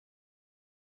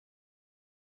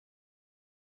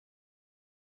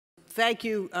thank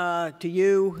you to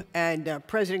you and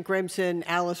President Grimson,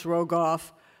 Alice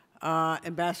Rogoff,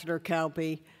 Ambassador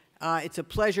Kalpe. It's a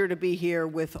pleasure to be here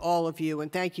with all of you,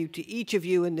 and thank you to each of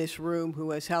you in this room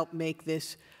who has helped make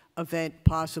this event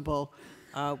possible.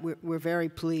 We're very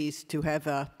pleased to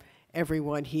have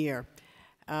everyone here.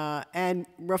 And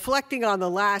reflecting on the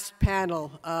last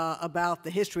panel about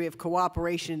the history of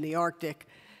cooperation in the Arctic,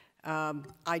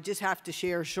 I just have to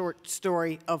share a short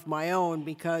story of my own,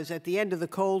 because at the end of the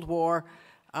Cold War,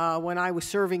 when I was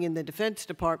serving in the Defense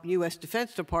Department, U.S.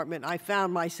 Defense Department, I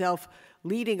found myself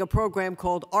leading a program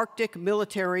called Arctic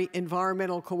Military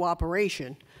Environmental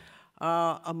Cooperation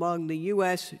among the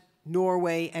U.S.,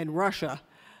 Norway, and Russia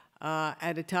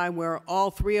at a time where all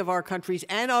three of our countries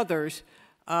and others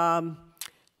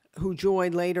who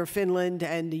joined later, Finland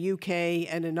and the UK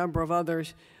and a number of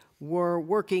others, were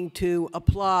working to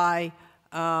apply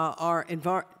our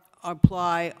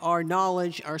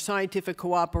knowledge, our scientific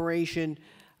cooperation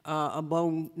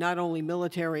among not only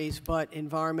militaries but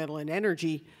environmental and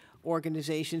energy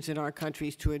organizations in our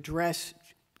countries to address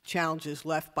challenges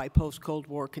left by post-Cold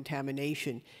War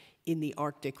contamination in the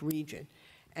Arctic region.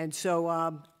 And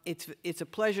so it's a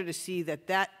pleasure to see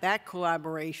that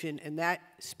collaboration and that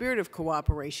spirit of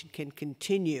cooperation can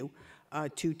continue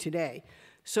to today.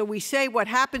 So we say what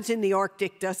happens in the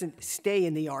Arctic doesn't stay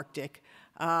in the Arctic.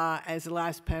 As the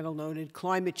last panel noted,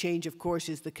 climate change, of course,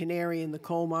 is the canary in the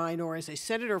coal mine, or as a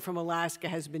senator from Alaska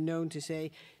has been known to say,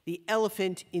 the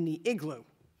elephant in the igloo.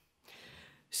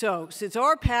 So since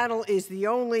our panel is the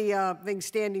only thing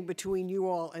standing between you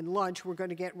all and lunch, we're going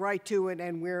to get right to it,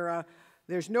 and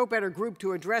there's no better group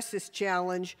to address this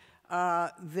challenge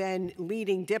than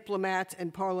leading diplomats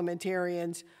and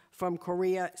parliamentarians from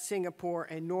Korea, Singapore,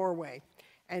 and Norway.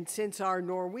 And since our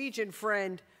Norwegian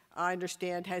friend, I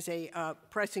understand, has a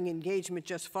pressing engagement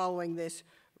just following this,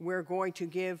 we're going to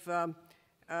give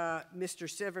Mr.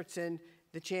 Sivertsen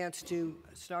the chance to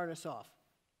start us off.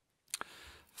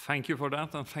 Thank you for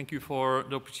that, and thank you for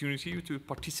the opportunity to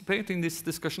participate in these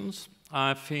discussions.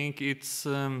 I think it's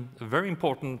very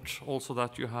important also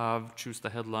that you have chosen the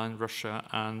headline Russia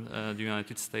and the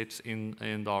United States in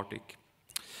the Arctic.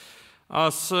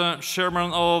 As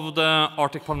chairman of the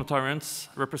Arctic Parliamentarians,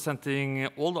 representing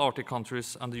all the Arctic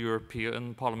countries and the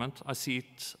European Parliament, I see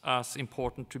it as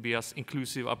important to be as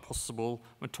inclusive as possible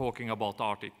when talking about the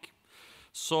Arctic.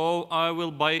 So I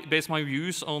will base my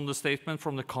views on the statement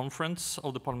from the Conference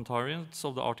of the Parliamentarians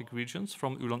of the Arctic Regions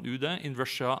from Ulan-Ude in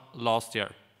Russia last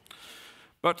year.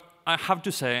 But I have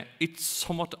to say, it's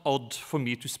somewhat odd for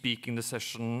me to speak in the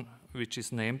session which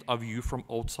is named A View from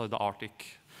Outside the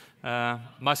Arctic.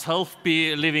 Myself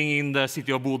be living in the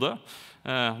city of Bodø,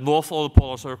 north of the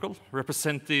Polar Circle,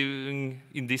 representing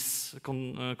in this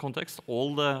context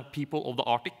all the people of the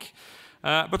Arctic.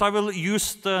 But I will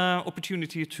use the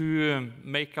opportunity to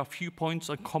make a few points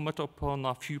and comment upon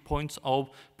a few points of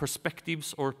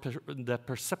perspectives or the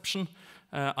perception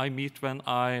I meet when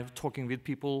I'm talking with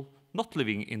people not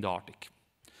living in the Arctic.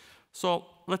 So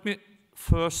let me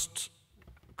first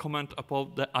comment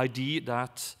upon the idea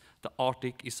that the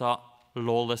Arctic is a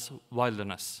lawless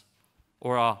wilderness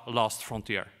or a last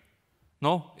frontier.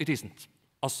 No, it isn't.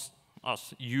 As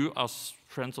you, as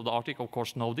friends of the Arctic, of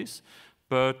course know this.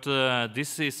 But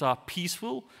this is a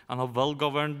peaceful and a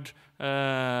well-governed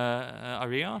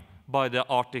area by the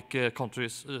Arctic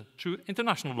countries through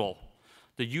international law.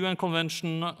 The UN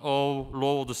Convention of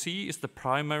Law of the Sea is the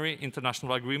primary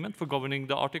international agreement for governing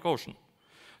the Arctic Ocean.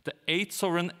 The 8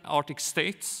 sovereign Arctic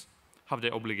states have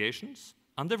their obligations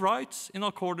and their rights in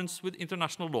accordance with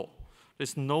international law.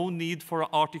 There's no need for an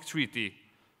Arctic treaty.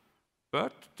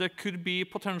 But there could be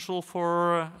potential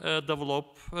for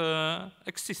develop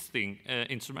existing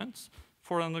instruments.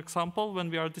 For an example, when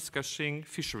we are discussing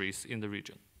fisheries in the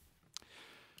region.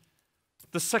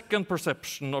 The second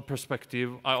perception or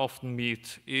perspective I often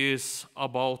meet is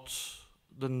about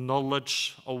the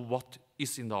knowledge of what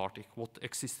is in the Arctic, what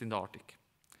exists in the Arctic.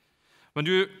 When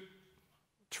you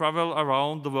travel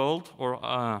around the world or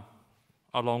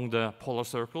along the Polar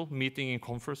Circle, meeting in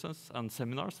conferences and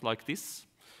seminars like this,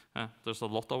 there's a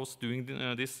lot of us doing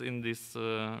this in this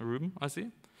room, I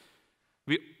see.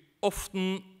 We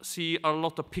often see a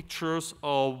lot of pictures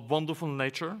of wonderful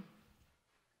nature,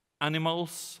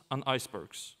 animals, and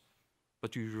icebergs.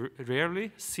 But you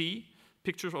rarely see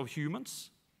pictures of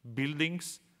humans,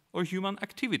 buildings, or human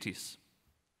activities.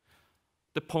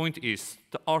 The point is,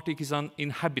 the Arctic is an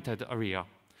inhabited area.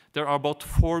 There are about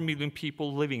 4 million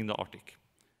people living in the Arctic.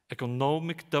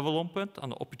 Economic development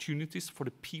and opportunities for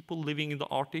the people living in the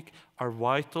Arctic are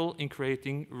vital in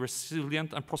creating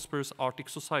resilient and prosperous Arctic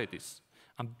societies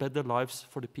and better lives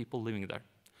for the people living there.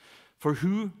 For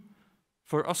who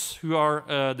For us who are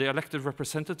the elected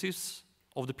representatives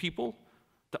of the people,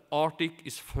 the Arctic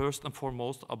is first and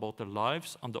foremost about the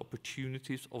lives and the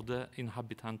opportunities of the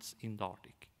inhabitants in the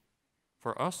Arctic.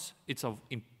 For us, it's of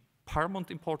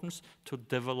paramount importance to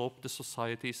develop the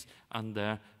societies and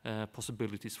the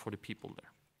possibilities for the people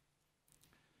there.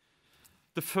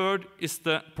 The third is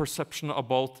the perception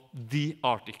about the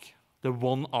Arctic, the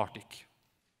one Arctic.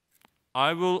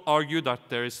 I will argue that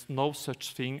there is no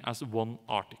such thing as one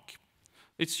Arctic.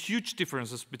 It's huge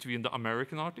differences between the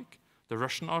American Arctic, the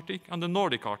Russian Arctic, and the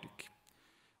Nordic Arctic.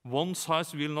 One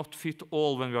size will not fit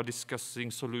all when we are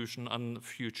discussing solution and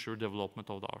future development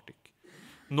of the Arctic.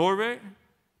 Norway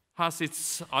has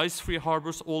its ice-free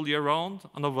harbors all year round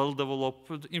and a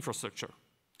well-developed infrastructure.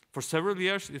 For several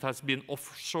years, it has been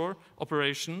offshore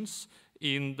operations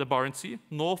in the Barents Sea,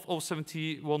 north of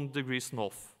 71 degrees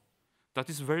north. That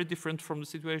is very different from the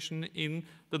situation in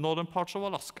the northern parts of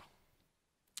Alaska.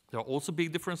 There are also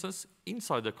big differences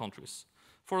inside the countries.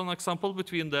 For an example,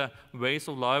 between the ways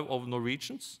of life of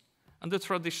Norwegians and the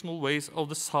traditional ways of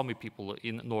the Sami people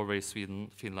in Norway,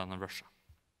 Sweden, Finland, and Russia.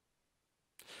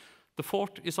 The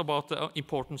fourth is about the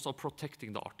importance of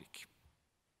protecting the Arctic.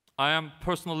 I am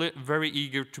personally very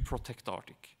eager to protect the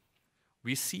Arctic.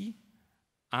 We see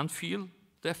and feel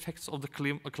the effects of the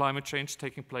climate change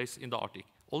taking place in the Arctic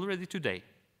already today,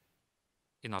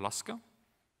 in Alaska,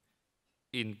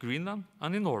 in Greenland,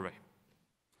 and in Norway.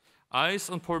 Ice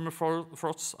and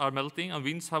permafrosts are melting and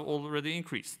winds have already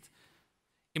increased.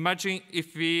 Imagine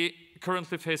if we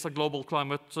currently face a global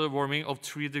climate warming of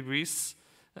 3 degrees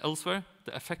elsewhere,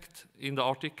 the effect in the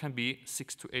Arctic can be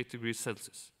 6 to 8 degrees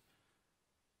Celsius.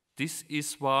 This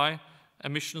is why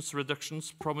emissions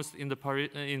reductions promised in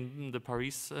the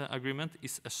Paris Agreement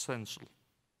is essential.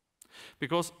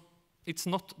 Because it's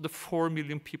not the 4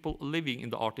 million people living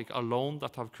in the Arctic alone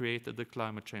that have created the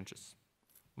climate changes.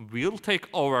 We'll take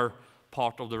our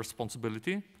part of the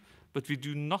responsibility, but we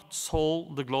do not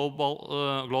solve the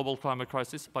global climate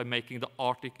crisis by making the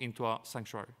Arctic into a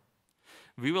sanctuary.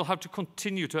 We will have to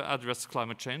continue to address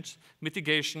climate change,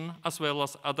 mitigation, as well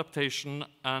as adaptation,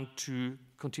 and to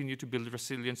continue to build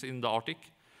resilience in the Arctic.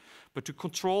 But to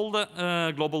control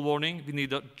the global warming, we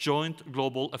need a joint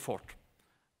global effort.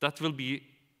 That will be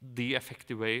the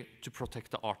effective way to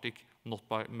protect the Arctic, not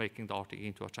by making the Arctic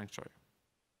into a sanctuary.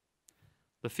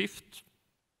 The fifth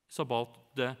is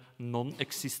about the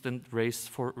non-existent race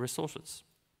for resources.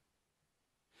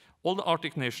 All the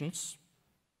Arctic nations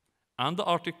and the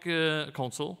Arctic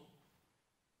Council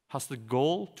has the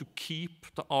goal to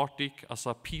keep the Arctic as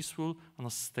a peaceful and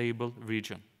a stable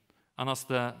region. And as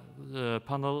the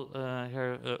panel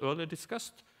here earlier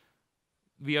discussed,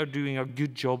 we are doing a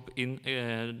good job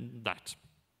in that.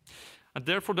 And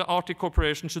therefore, the Arctic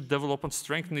cooperation should develop and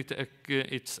strengthen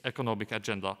its economic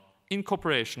agenda in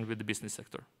cooperation with the business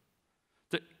sector.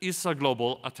 There is a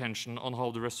global attention on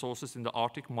how the resources in the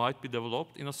Arctic might be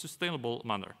developed in a sustainable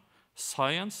manner.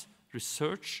 Science,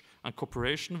 research, and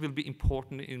cooperation will be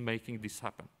important in making this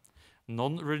happen.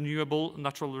 Non-renewable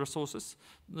natural resources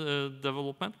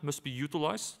development must be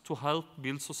utilized to help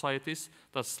build societies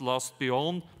that last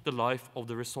beyond the life of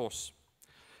the resource.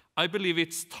 I believe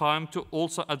it's time to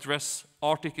also address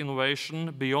Arctic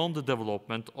innovation beyond the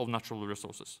development of natural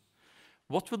resources.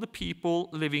 What will the people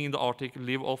living in the Arctic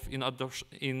live off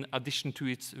in addition to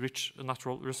its rich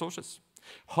natural resources?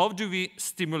 How do we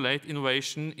stimulate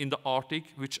innovation in the Arctic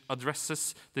which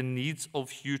addresses the needs of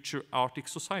future Arctic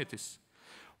societies?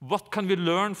 What can we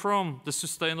learn from the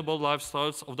sustainable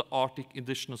lifestyles of the Arctic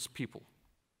indigenous people?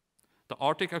 The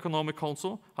Arctic Economic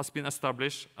Council has been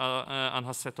established and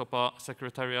has set up a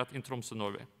secretariat in Tromsø,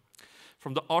 Norway.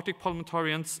 From the Arctic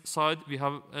Parliamentarians side, we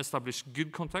have established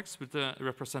good contacts with the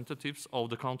representatives of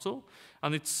the Council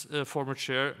and its former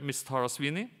chair, Ms. Tara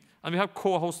Sweeney. And we have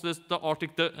co-hosted the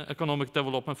Arctic Economic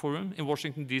Development Forum in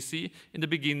Washington, D.C. in the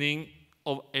beginning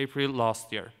of April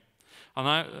last year. And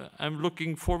I am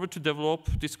looking forward to develop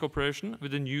this cooperation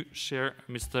with the new chair,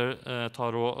 Mr.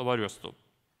 Taro Varjosto.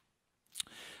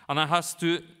 And I have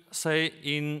to say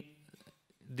in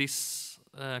this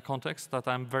context that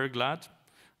I'm very glad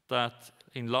that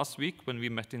in last week when we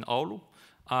met in Oulu,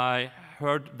 I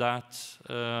heard that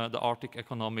the Arctic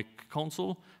Economic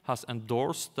Council has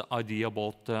endorsed the idea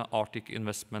about the Arctic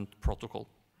Investment Protocol.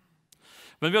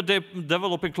 When we are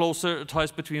developing closer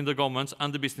ties between the governments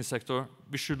and the business sector,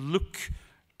 we should look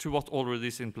to what already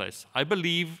is in place. I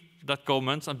believe that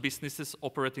governments and businesses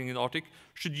operating in the Arctic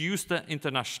should use the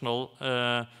international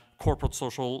corporate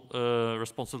social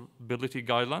responsibility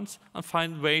guidelines and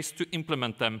find ways to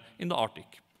implement them in the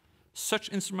Arctic.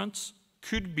 Such instruments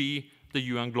could be the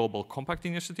UN Global Compact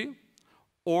Initiative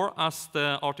or as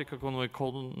the Arctic Economic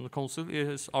Council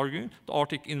is arguing, the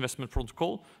Arctic Investment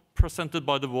Protocol presented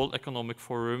by the World Economic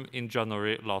Forum in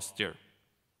January last year.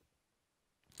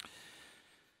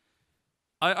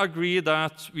 I agree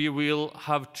that we will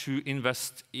have to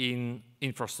invest in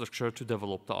infrastructure to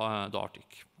develop the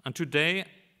Arctic. And today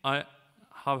I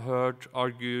have heard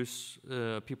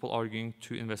people arguing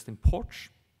to invest in ports.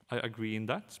 I agree in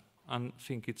that, and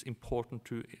think it's important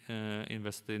to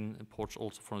invest in ports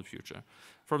also for the future.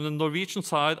 From the Norwegian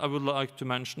side, I would like to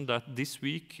mention that this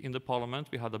week in the Parliament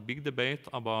we had a big debate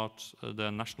about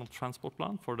the National Transport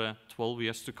Plan for the 12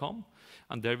 years to come,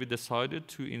 and there we decided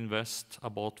to invest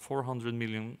about 400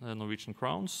 million Norwegian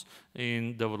crowns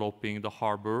in developing the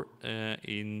harbor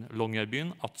in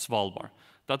Longyearbyen at Svalbard.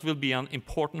 That will be an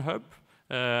important hub,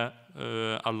 a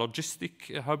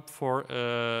logistic hub for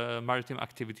maritime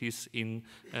activities in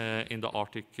the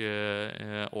Arctic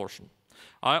Ocean.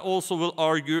 I also will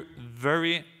argue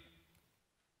very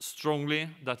strongly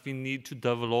that we need to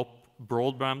develop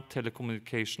broadband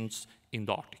telecommunications in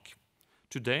the Arctic.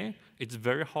 Today, it's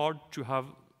very hard to have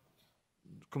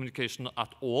communication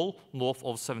at all north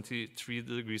of 73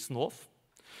 degrees north.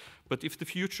 But if the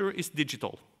future is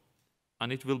digital,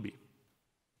 and it will be,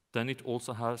 then it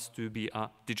also has to be a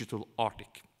digital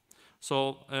Arctic.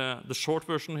 So the short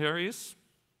version here is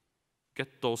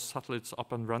get those satellites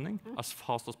up and running as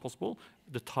fast as possible.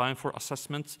 The time for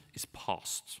assessment is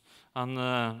past. And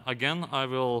again, I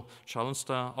will challenge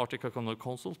the Arctic Economic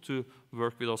Council to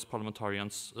work with us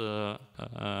parliamentarians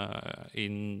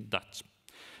in that.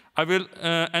 I will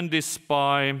end this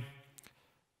by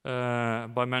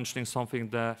mentioning something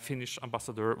the Finnish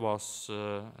ambassador was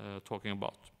talking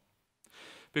about.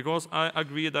 Because I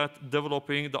agree that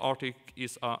developing the Arctic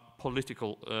is a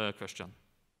political question.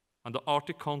 And the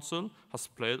Arctic Council has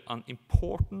played an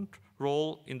important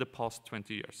role in the past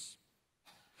 20 years.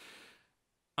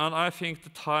 And I think the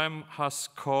time has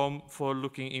come for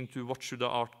looking into what should the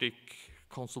Arctic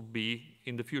Council be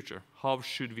in the future. How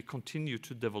should we continue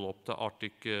to develop the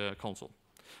Arctic Council?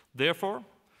 Therefore,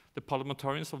 the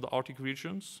parliamentarians of the Arctic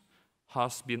regions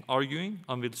has been arguing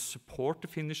and will support the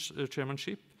Finnish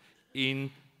chairmanship in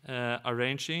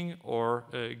arranging or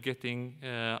getting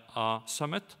a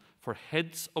summit for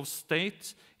heads of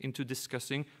state into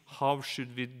discussing how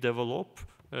should we develop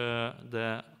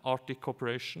the Arctic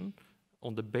cooperation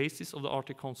on the basis of the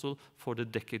Arctic Council for the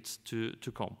decades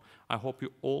to come. I hope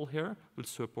you all here will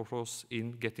support us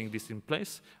in getting this in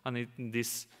place, and in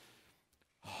this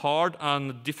hard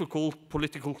and difficult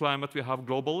political climate we have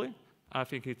globally, I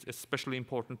think it's especially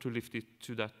important to lift it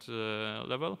to that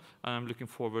level. I'm looking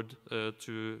forward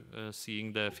to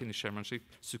seeing the Finnish chairmanship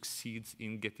succeeds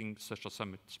in getting such a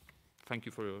summit. Thank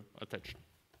you for your attention.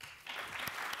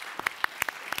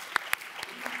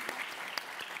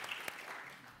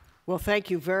 Well, thank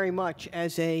you very much.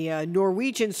 As a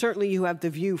Norwegian, certainly you have the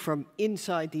view from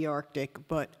inside the Arctic,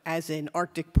 but as an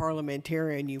Arctic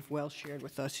parliamentarian, you've well shared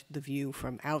with us the view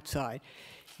from outside.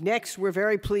 Next, we're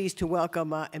very pleased to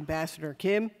welcome Ambassador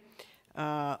Kim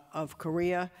of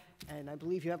Korea, and I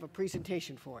believe you have a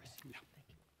presentation for us. Yeah.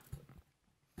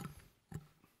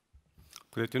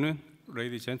 Good afternoon,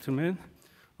 ladies and gentlemen.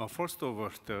 First of all,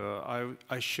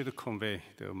 I should convey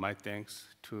my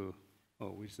thanks to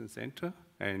Wilson Center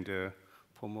and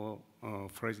former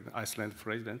Iceland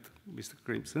President, Mr.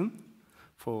 Grimson,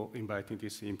 for inviting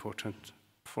this important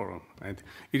forum. And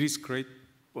it is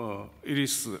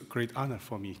a great honor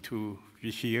for me to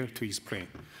be here to explain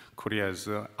Korea's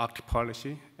Arctic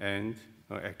policy and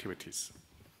activities.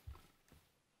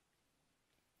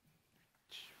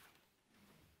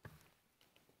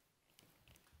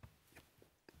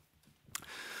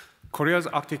 Korea's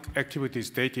Arctic activities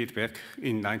dated back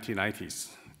in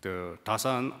 1990s. The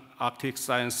Dasan Arctic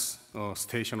Science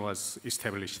Station was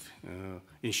established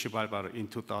in Svalbard in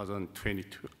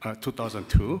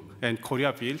 2002, and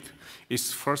Korea built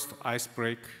its first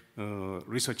icebreak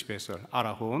research vessel,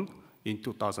 Arahon, in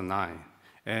 2009.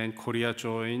 And Korea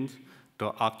joined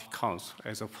the Arctic Council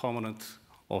as a permanent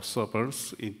observer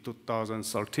in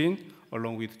 2013,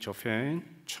 along with Japan,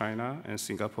 China, and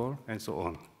Singapore, and so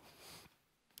on.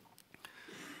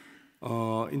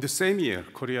 In the same year,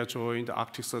 Korea joined the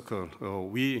Arctic Circle.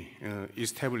 We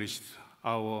established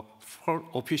our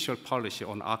official policy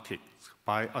on Arctic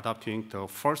by adopting the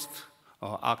first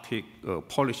Arctic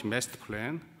policy master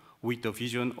plan with the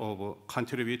vision of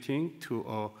contributing to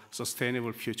a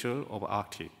sustainable future of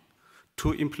Arctic.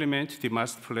 To implement the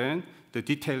master plan, the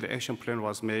detailed action plan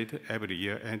was made every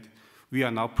year, and we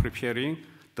are now preparing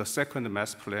the second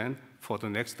master plan for the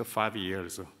next 5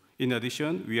 years. In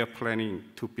addition, we are planning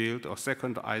to build a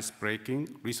second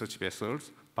ice-breaking research vessel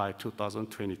by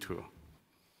 2022.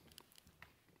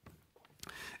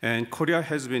 And Korea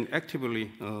has been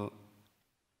actively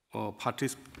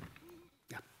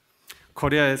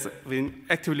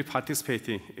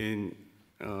participating in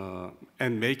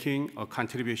and making a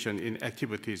contribution in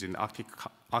activities in Arctic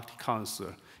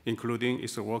Council, including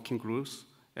its working groups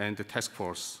and the task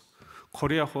force.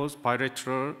 Korea hosts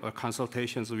bilateral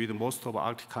consultations with most of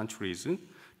Arctic countries.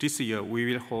 This year, we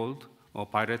will hold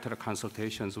bilateral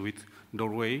consultations with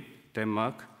Norway,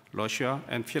 Denmark, Russia,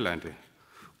 and Finland.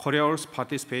 Korea also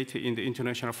participates in the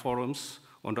international forums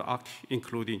on the Arctic,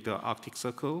 including the Arctic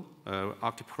Circle,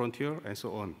 Arctic Frontier, and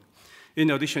so on. In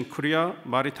addition, Korea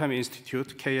Maritime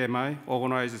Institute, KMI,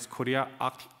 organizes Korea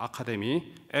Arctic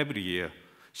Academy every year.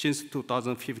 Since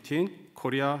 2015,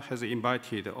 Korea has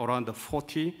invited around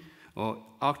 40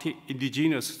 Arctic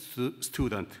indigenous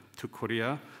students to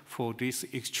Korea for this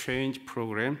exchange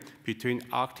program between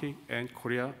Arctic and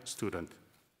Korea students.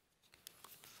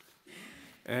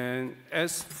 And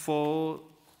as for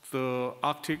the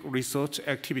Arctic research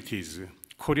activities,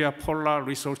 Korea Polar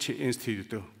Research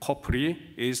Institute, KOPRI,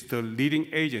 is the leading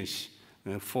agency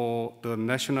for the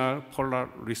National Polar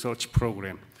Research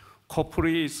Program.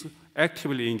 KOPRI is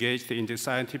actively engaged in the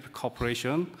scientific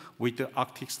cooperation with the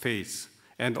Arctic states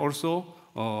and also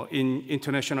in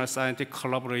international scientific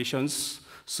collaborations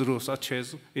through such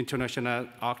as International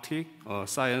Arctic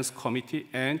Science Committee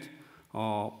and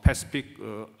Pacific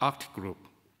Arctic Group.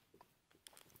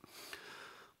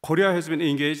 Korea has been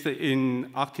engaged in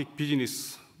Arctic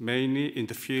business, mainly in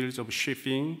the fields of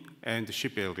shipping and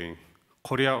shipbuilding.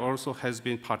 Korea also has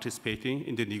been participating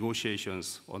in the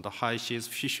negotiations on the high seas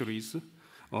fisheries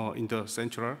in the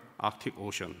Central Arctic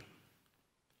Ocean.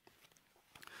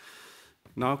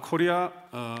 Now, Korea,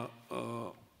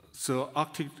 the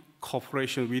Arctic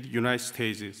cooperation with the United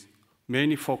States is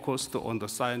mainly focused on the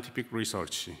scientific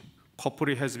research.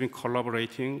 KOPRI has been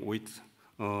collaborating with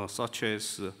such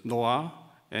as NOAA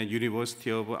and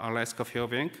University of Alaska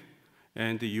Fairbanks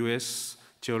and the U.S.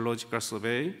 Geological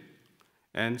Survey,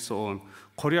 and so on.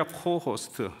 Korea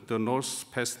co-hosts the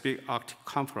North Pacific Arctic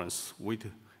Conference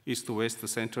with East-West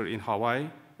Center in Hawaii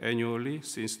annually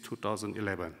since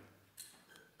 2011.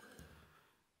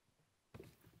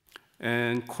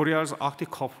 And Korea's Arctic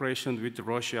cooperation with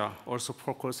Russia also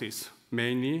focuses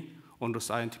mainly on the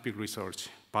scientific research.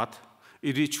 But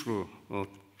it is true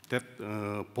that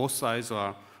both sides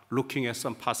are looking at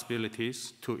some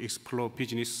possibilities to explore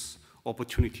business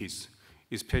opportunities,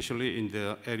 especially in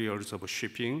the areas of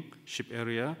shipping,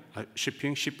 shipbuilding,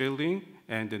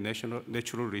 and the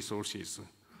natural resources.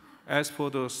 As for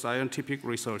the scientific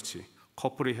research,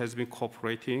 KOPRI has been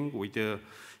cooperating with the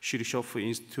Sheryl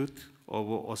Institute of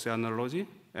Oceanology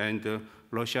and the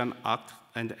Russian Arctic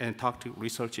and Antarctic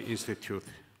Research Institute.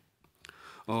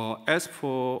 As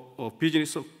for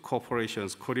business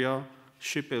corporations, Korea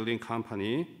Shipbuilding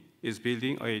Company is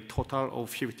building a total of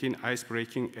 15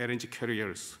 ice-breaking LNG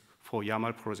carriers for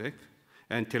Yamal project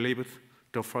and delivered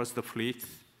the first fleet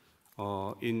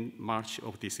in March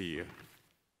of this year.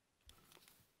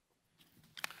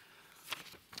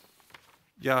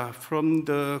 Yeah, from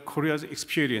the Korea's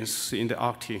experience in the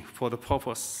Arctic for the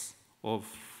purpose of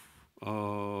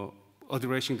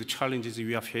addressing the challenges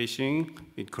we are facing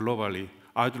globally,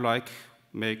 I'd like to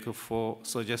make 4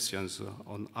 suggestions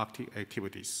on Arctic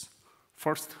activities.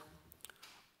 First,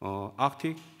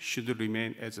 Arctic should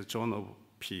remain as a zone of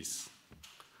peace.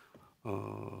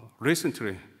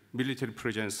 Recently, military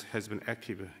presence has been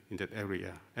active in that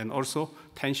area, and also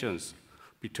tensions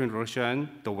between Russia and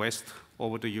the West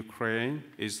over the Ukraine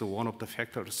is one of the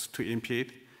factors to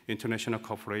impede international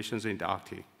cooperation in the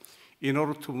Arctic. In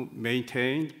order to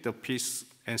maintain the peace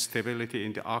and stability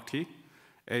in the Arctic,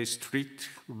 a strict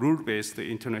rule-based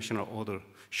international order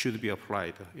should be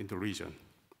applied in the region.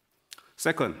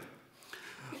 Second,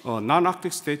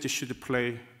 non-Arctic states should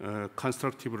play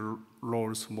constructive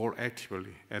roles more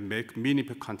actively and make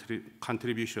meaningful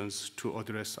contributions to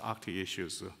address Arctic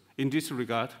issues. In this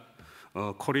regard,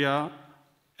 Korea,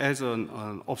 as an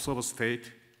observer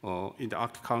state in the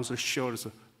Arctic Council, shares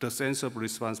the sense of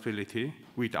responsibility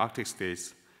with Arctic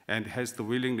states and has the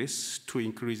willingness to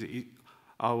increase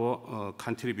our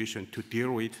contribution to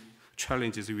deal with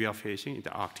challenges we are facing in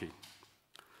the Arctic.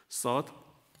 Third,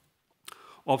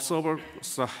 observers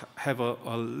have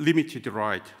a limited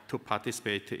right to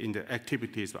participate in the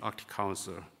activities of the Arctic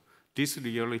Council. This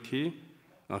reality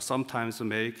sometimes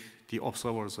makes the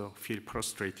observers feel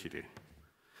frustrated.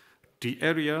 The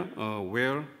area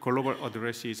where global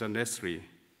addresses are necessary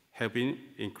have been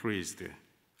increased.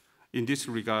 In this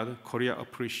regard, Korea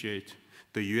appreciates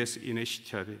the U.S.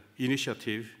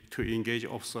 initiative to engage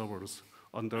observers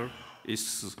under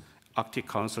its Arctic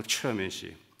Council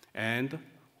chairmanship, and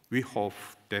we hope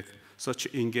that such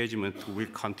engagement will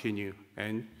continue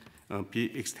and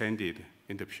be extended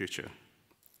in the future.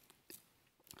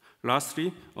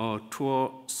 Lastly, to a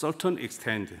certain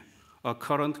extent, our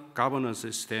current governance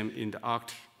system in the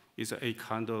Arctic is a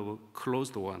kind of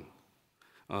closed one.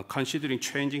 Considering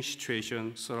changing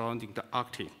situation surrounding the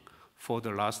Arctic for the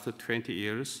last 20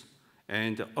 years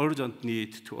and the urgent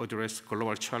need to address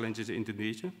global challenges in the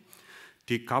region,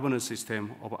 the governance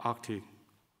system of Arctic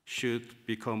should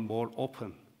become more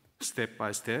open, step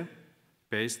by step,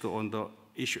 based on the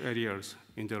issue areas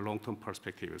in the long-term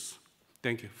perspectives.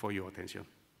 Thank you for your attention.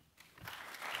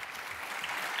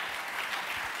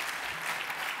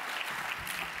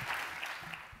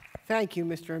 Thank you,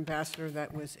 Mr. Ambassador.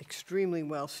 That was extremely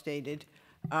well stated.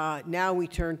 Now we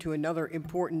turn to another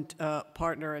important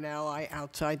partner and ally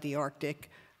outside the Arctic.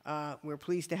 We're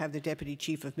pleased to have the Deputy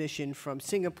Chief of Mission from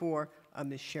Singapore,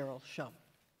 Ms. Sheryl Shum.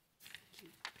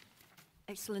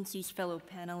 Excellencies, fellow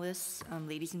panelists,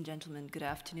 ladies and gentlemen, good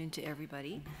afternoon to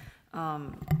everybody.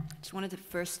 Just wanted to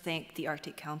first thank the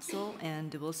Arctic Council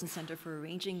and the Wilson Center for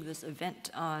arranging this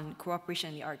event on cooperation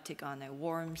in the Arctic on a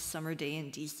warm summer day in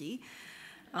DC.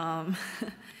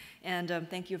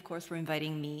 Thank you, of course, for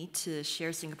inviting me to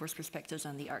share Singapore's perspectives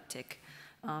on the Arctic.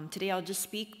 Today, I'll just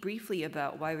speak briefly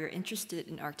about why we're interested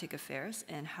in Arctic affairs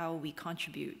and how we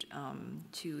contribute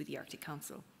to the Arctic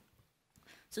Council.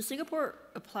 So Singapore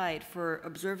applied for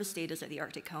observer status at the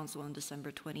Arctic Council in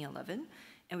December 2011,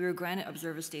 and we were granted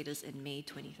observer status in May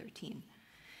 2013.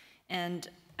 And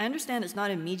I understand it's not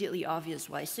immediately obvious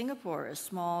why Singapore, a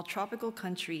small tropical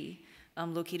country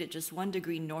located just 1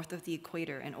 degree north of the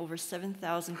equator and over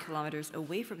 7,000 kilometers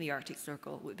away from the Arctic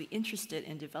Circle, would be interested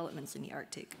in developments in the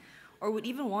Arctic, or would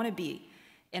even want to be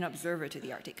an observer to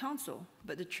the Arctic Council.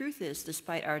 But the truth is,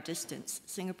 despite our distance,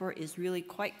 Singapore is really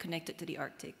quite connected to the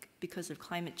Arctic because of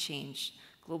climate change,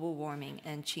 global warming,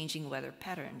 and changing weather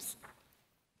patterns.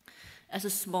 As a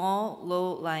small,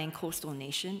 low-lying coastal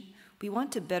nation, we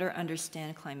want to better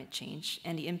understand climate change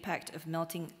and the impact of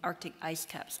melting Arctic ice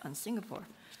caps on Singapore.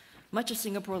 Much of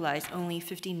Singapore lies only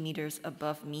 15 meters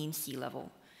above mean sea level,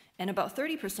 and about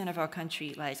 30% of our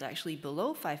country lies actually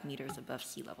below 5 meters above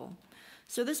sea level.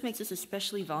 So this makes us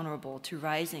especially vulnerable to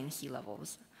rising sea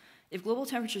levels. If global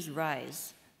temperatures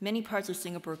rise, many parts of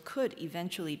Singapore could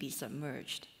eventually be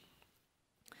submerged.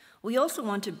 We also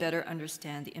want to better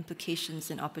understand the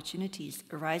implications and opportunities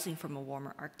arising from a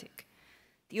warmer Arctic.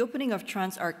 The opening of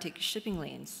trans-Arctic shipping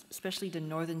lanes, especially the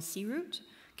Northern Sea Route,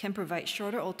 can provide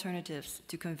shorter alternatives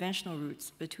to conventional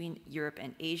routes between Europe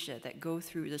and Asia that go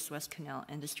through the Suez Canal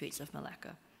and the Straits of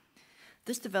Malacca.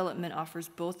 This development offers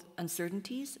both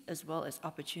uncertainties as well as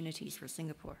opportunities for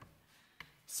Singapore.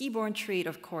 Seaborne trade,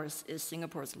 of course, is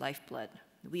Singapore's lifeblood.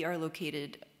 We are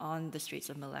located on the Straits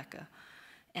of Malacca,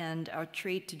 and our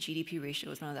trade to GDP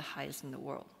ratio is one of the highest in the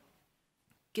world.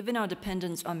 Given our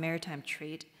dependence on maritime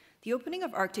trade, the opening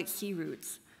of Arctic sea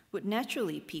routes would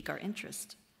naturally pique our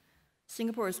interest.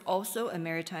 Singapore is also a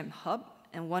maritime hub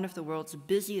and one of the world's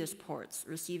busiest ports,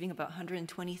 receiving about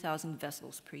 120,000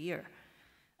 vessels per year.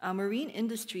 Our marine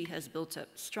industry has built up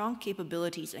strong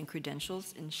capabilities and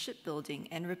credentials in shipbuilding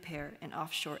and repair and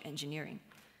offshore engineering.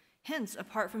 Hence,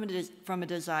 apart from a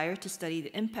desire to study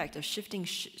the impact of shifting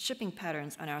shipping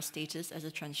patterns on our status as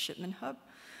a transshipment hub,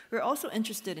 we're also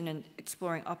interested in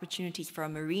exploring opportunities for our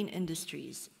marine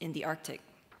industries in the Arctic.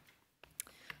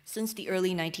 Since the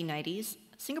early 1990s,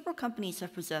 Singapore companies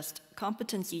have possessed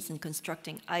competencies in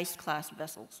constructing ice-class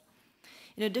vessels.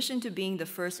 In addition to being the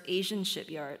first Asian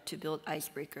shipyard to build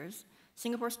icebreakers,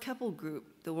 Singapore's Keppel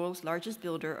Group, the world's largest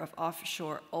builder of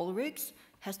offshore oil rigs,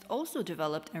 has also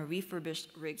developed and refurbished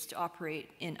rigs to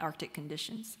operate in Arctic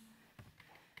conditions.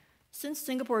 Since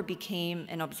Singapore became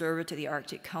an observer to the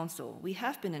Arctic Council, we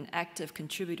have been an active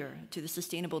contributor to the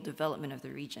sustainable development of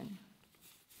the region.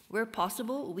 Where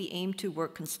possible, we aim to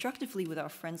work constructively with our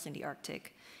friends in the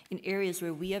Arctic in areas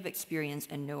where we have experience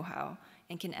and know-how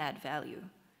and can add value.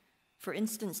 For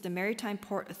instance, the Maritime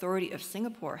Port Authority of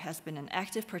Singapore has been an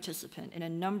active participant in a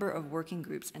number of working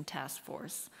groups and task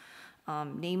force,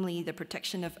 namely the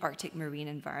protection of Arctic marine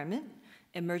environment,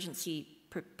 emergency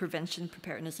prevention,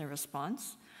 preparedness and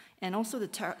response, and also the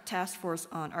task force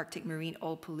on Arctic marine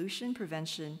oil pollution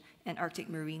prevention and Arctic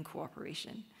marine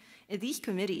cooperation. In these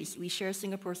committees, we share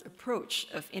Singapore's approach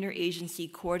of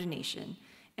interagency coordination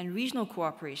and regional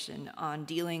cooperation on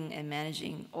dealing and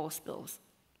managing oil spills.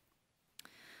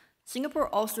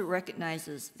 Singapore also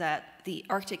recognizes that the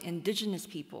Arctic indigenous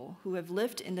people who have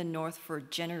lived in the North for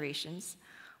generations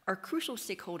are crucial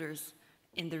stakeholders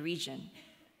in the region.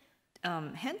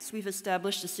 Hence, we've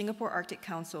established the Singapore Arctic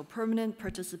Council Permanent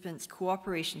Participants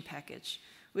Cooperation Package,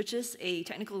 which is a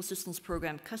technical assistance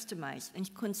program customized in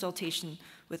consultation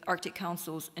with Arctic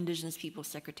Council's Indigenous Peoples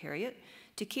Secretariat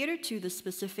to cater to the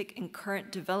specific and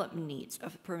current development needs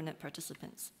of permanent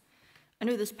participants.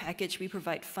 Under this package, we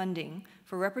provide funding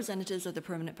for representatives of the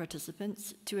permanent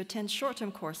participants to attend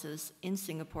short-term courses in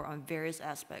Singapore on various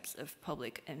aspects of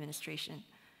public administration.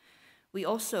 We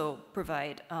also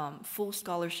provide full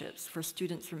scholarships for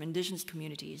students from indigenous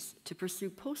communities to pursue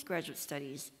postgraduate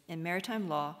studies in maritime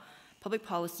law, public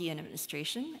policy and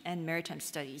administration, and maritime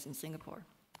studies in Singapore.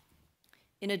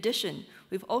 In addition,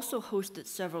 we've also hosted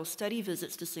several study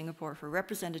visits to Singapore for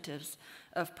representatives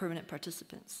of permanent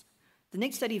participants. The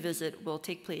next study visit will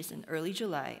take place in early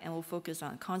July and will focus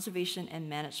on conservation and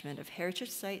management of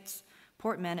heritage sites,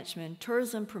 port management,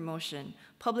 tourism promotion,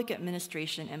 public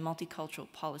administration, and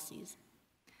multicultural policies.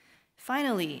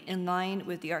 Finally, in line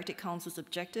with the Arctic Council's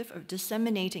objective of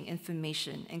disseminating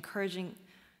information, encouraging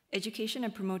education,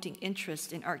 and promoting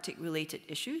interest in Arctic-related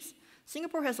issues,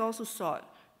 Singapore has also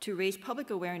sought to raise public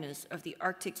awareness of the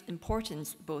Arctic's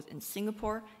importance both in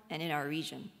Singapore and in our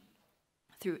region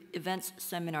through events,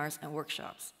 seminars, and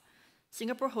workshops.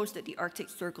 Singapore hosted the Arctic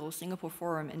Circle Singapore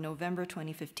Forum in November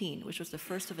 2015, which was the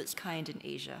first of its kind in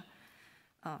Asia.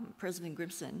 President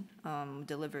Grimson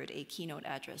delivered a keynote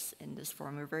address in this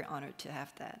forum. We're very honored to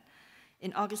have that.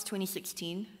 In August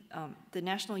 2016, the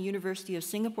National University of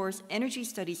Singapore's Energy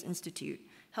Studies Institute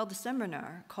held a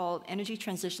seminar called Energy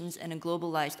Transitions in a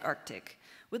Globalized Arctic,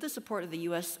 with the support of the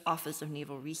US Office of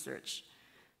Naval Research.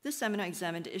 This seminar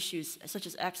examined issues such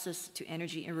as access to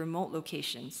energy in remote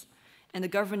locations and the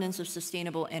governance of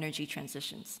sustainable energy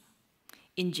transitions.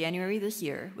 In January this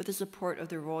year, with the support of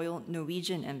the Royal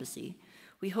Norwegian Embassy,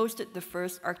 we hosted the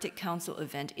first Arctic Council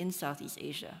event in Southeast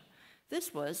Asia.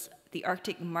 This was the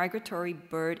Arctic Migratory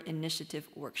Bird Initiative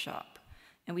Workshop,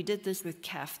 and we did this with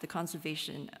CAF, the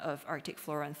Conservation of Arctic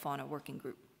Flora and Fauna Working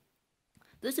Group.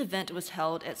 This event was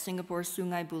held at Singapore's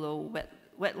Sungai Buloh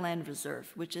Wetland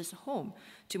Reserve, which is home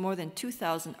to more than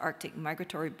 2,000 Arctic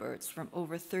migratory birds from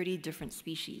over 30 different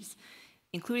species,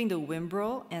 including the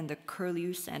whimbrel and the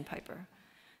curlew sandpiper,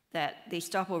 that they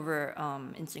stop over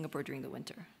in Singapore during the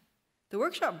winter. The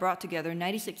workshop brought together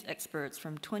 96 experts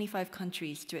from 25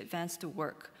 countries to advance the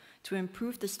work to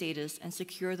improve the status and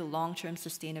secure the long-term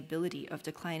sustainability of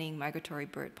declining migratory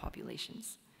bird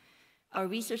populations. Our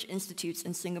research institutes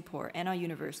in Singapore and our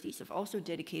universities have also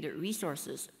dedicated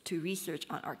resources to research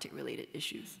on Arctic-related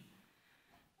issues.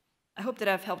 I hope that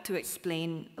I've helped to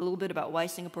explain a little bit about why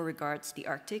Singapore regards the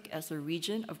Arctic as a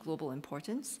region of global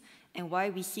importance and why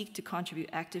we seek to contribute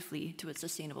actively to its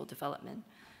sustainable development.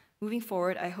 Moving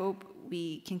forward, I hope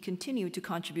we can continue to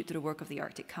contribute to the work of the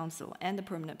Arctic Council and the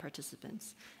permanent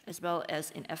participants, as well as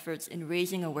in efforts in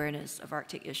raising awareness of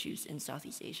Arctic issues in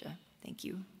Southeast Asia. Thank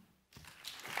you.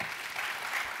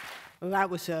 Well,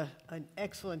 that was an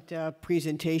excellent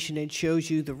presentation. It shows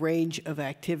you the range of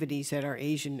activities that our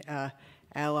Asian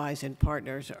allies and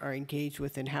partners are engaged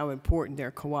with and how important their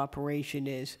cooperation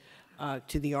is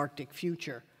to the Arctic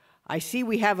future. I see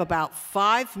we have about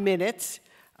 5 minutes,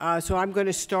 so I'm going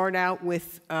to start out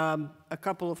with a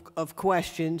couple of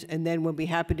questions, and then we'll be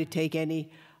happy to take any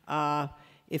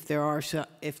if there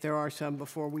are some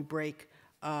before we break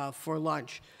for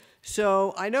lunch.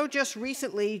 So I know just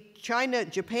recently China,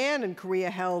 Japan, and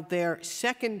Korea held their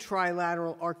second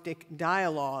trilateral Arctic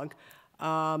dialogue,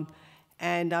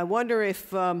 and I wonder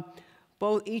if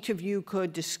each of you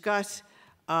could discuss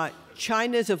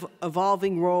China's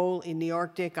evolving role in the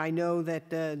Arctic. I know that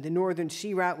the Northern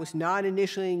Sea Route was not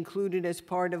initially included as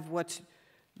part of what's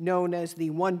known as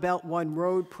the One Belt, One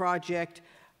Road project,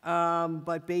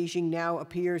 but Beijing now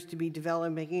appears to be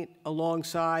developing it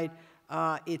alongside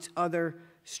its other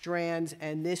strands,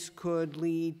 and this could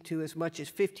lead to as much as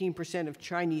 15% of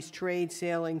Chinese trade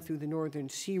sailing through the Northern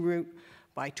Sea Route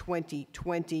by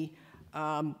 2020,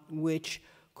 which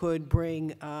could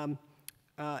bring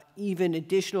even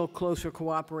additional closer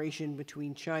cooperation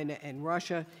between China and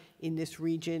Russia in this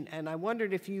region. And I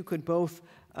wondered if you could both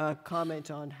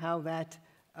comment on how that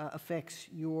affects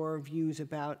your views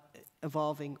about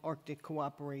evolving Arctic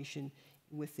cooperation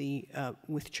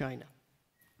with China.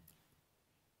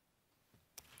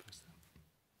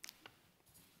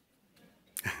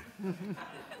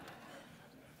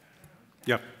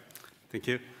 Yeah, thank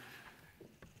you.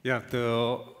 Yeah,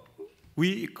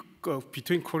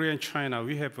 between Korea and China,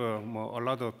 we have a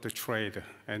lot of the trade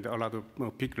and a lot of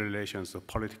big relations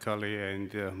politically,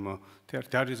 and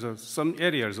there is some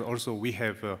areas also we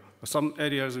have some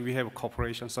areas we have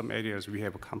cooperation, some areas we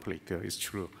have conflict. It's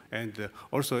true, and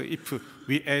also if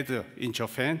we add in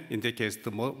Japan, in that case, the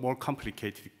more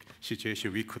complicated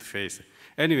situation we could face.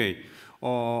 Anyway.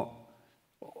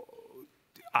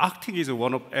 Arctic is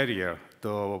one of area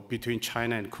between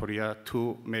China and Korea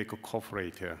to make a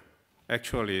cooperate.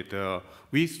 Actually,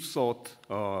 we thought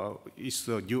it's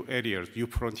new areas, new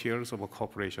frontiers of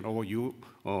cooperation, or new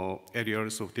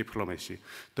areas of diplomacy.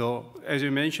 As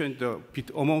you mentioned,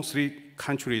 among three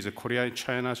countries, Korea,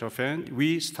 China, Japan,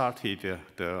 we started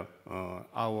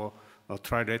our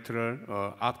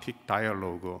trilateral Arctic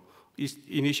dialogue. Its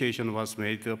initiation was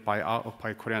made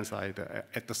by Korean side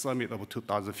at the summit of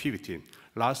 2015.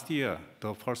 Last year,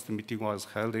 the first meeting was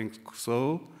held in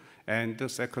Seoul, and the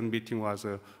second meeting was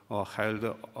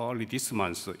held early this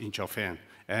month in Japan.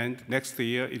 And next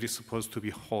year, it is supposed to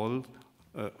be held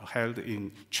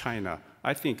in China.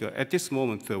 I think at this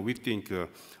moment, we think,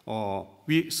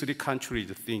 we three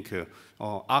countries think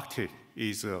Arctic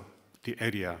is the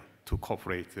area to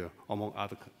cooperate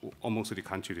among three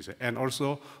countries. And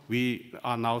also, we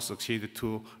are now succeeded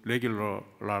to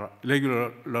regularize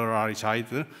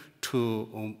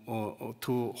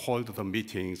to hold the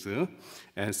meetings.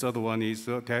 And third one is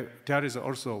there is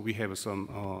also, we have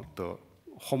some the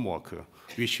homework.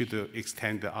 We should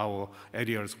extend our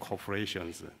areas of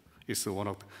cooperations. It's one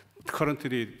of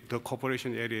currently the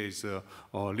cooperation area is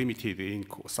limited in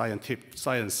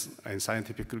science and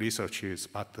scientific researches,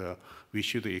 but we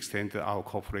should extend our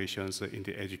cooperations in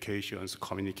the educations,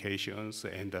 communications,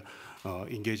 and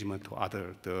engagement to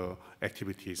other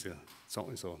activities, so on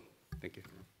and so on. Thank you.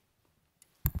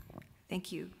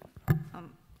 Thank you.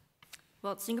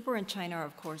 Well, Singapore and China are,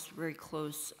 of course, very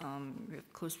close,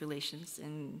 close relations,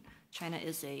 and China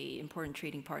is an important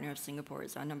trading partner of Singapore.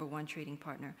 It's our #1 trading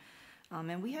partner.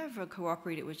 And we have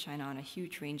cooperated with China on a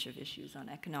huge range of issues on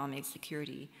economic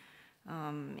security.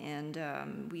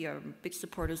 We are big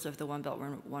supporters of the One Belt,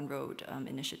 One Road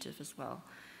initiative as well.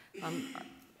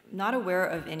 Not aware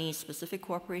of any specific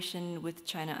cooperation with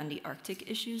China on the Arctic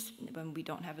issues, when we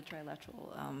don't have a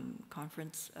trilateral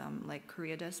conference like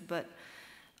Korea does, but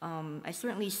I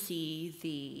certainly see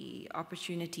the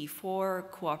opportunity for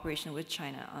cooperation with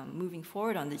China moving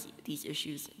forward on these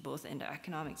issues, both in the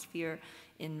economic sphere,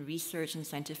 in research and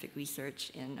scientific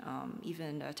research, and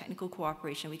even technical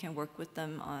cooperation. We can work with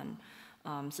them on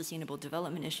sustainable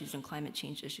development issues and climate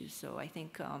change issues. So I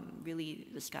think really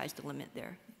the sky's the limit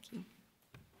there. Thank you.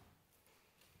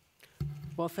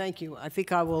 Well, thank you. I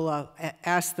think I will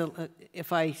ask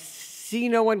if I see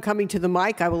no one coming to the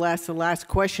mic, I will ask the last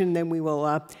question, then we will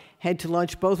head to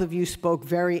lunch. Both of you spoke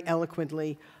very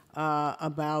eloquently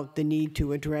about the need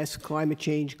to address climate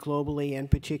change globally,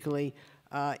 and particularly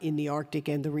in the Arctic,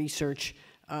 and the research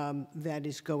that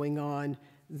is going on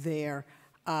there.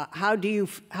 How do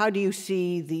you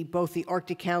see both the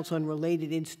Arctic Council and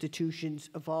related institutions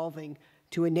evolving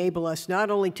to enable us not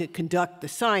only to conduct the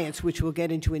science, which we'll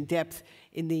get into in depth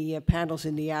in the panels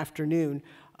in the afternoon,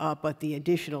 but the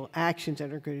additional actions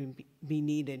that are going to be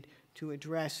needed to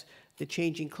address the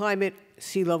changing climate,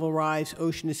 sea level rise,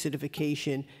 ocean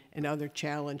acidification, and other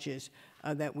challenges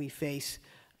that we face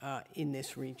in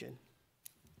this region?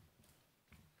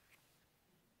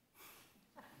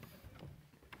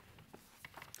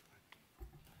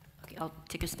 Okay, I'll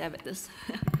take a stab at this.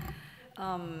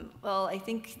 Well, I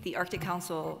think the Arctic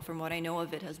Council, from what I know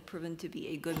of it, has proven to be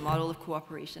a good model of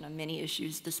cooperation on many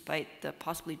issues, despite the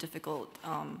possibly difficult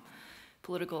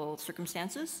political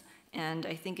circumstances. And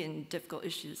I think in difficult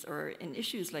issues, or in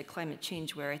issues like climate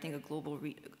change, where I think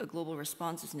a global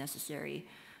response is necessary,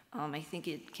 I think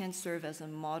it can serve as a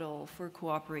model for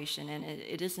cooperation. And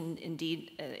it is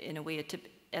indeed, in a way,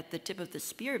 at the tip of the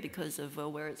spear because of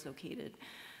where it's located.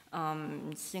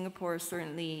 Singapore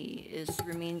certainly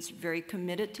remains very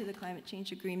committed to the climate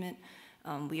change agreement.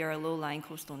 We are a low-lying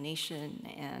coastal nation,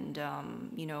 and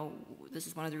you know, this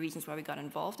is one of the reasons why we got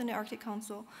involved in the Arctic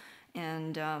Council.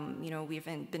 And you know, we've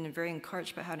been very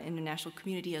encouraged by how the international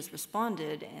community has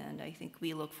responded, and I think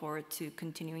we look forward to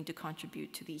continuing to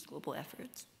contribute to these global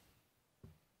efforts.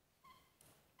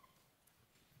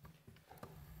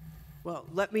 Well,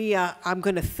 I'm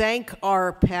going to thank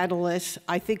our panelists.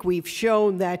 I think we've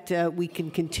shown that we can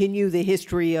continue the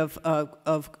history of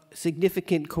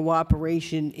significant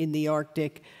cooperation in the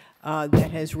Arctic that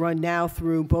has run now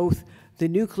through both the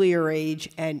nuclear age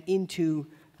and into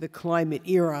the climate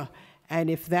era. And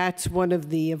if that's one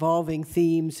of the evolving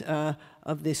themes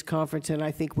of this conference, then I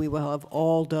think we will have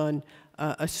all done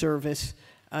a service,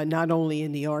 not only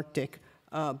in the Arctic,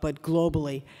 but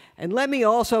globally. And let me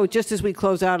also, just as we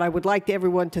close out, I would like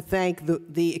everyone to thank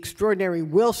the extraordinary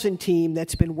Wilson team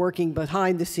that's been working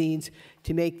behind the scenes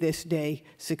to make this day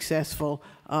successful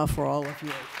for all of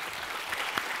you.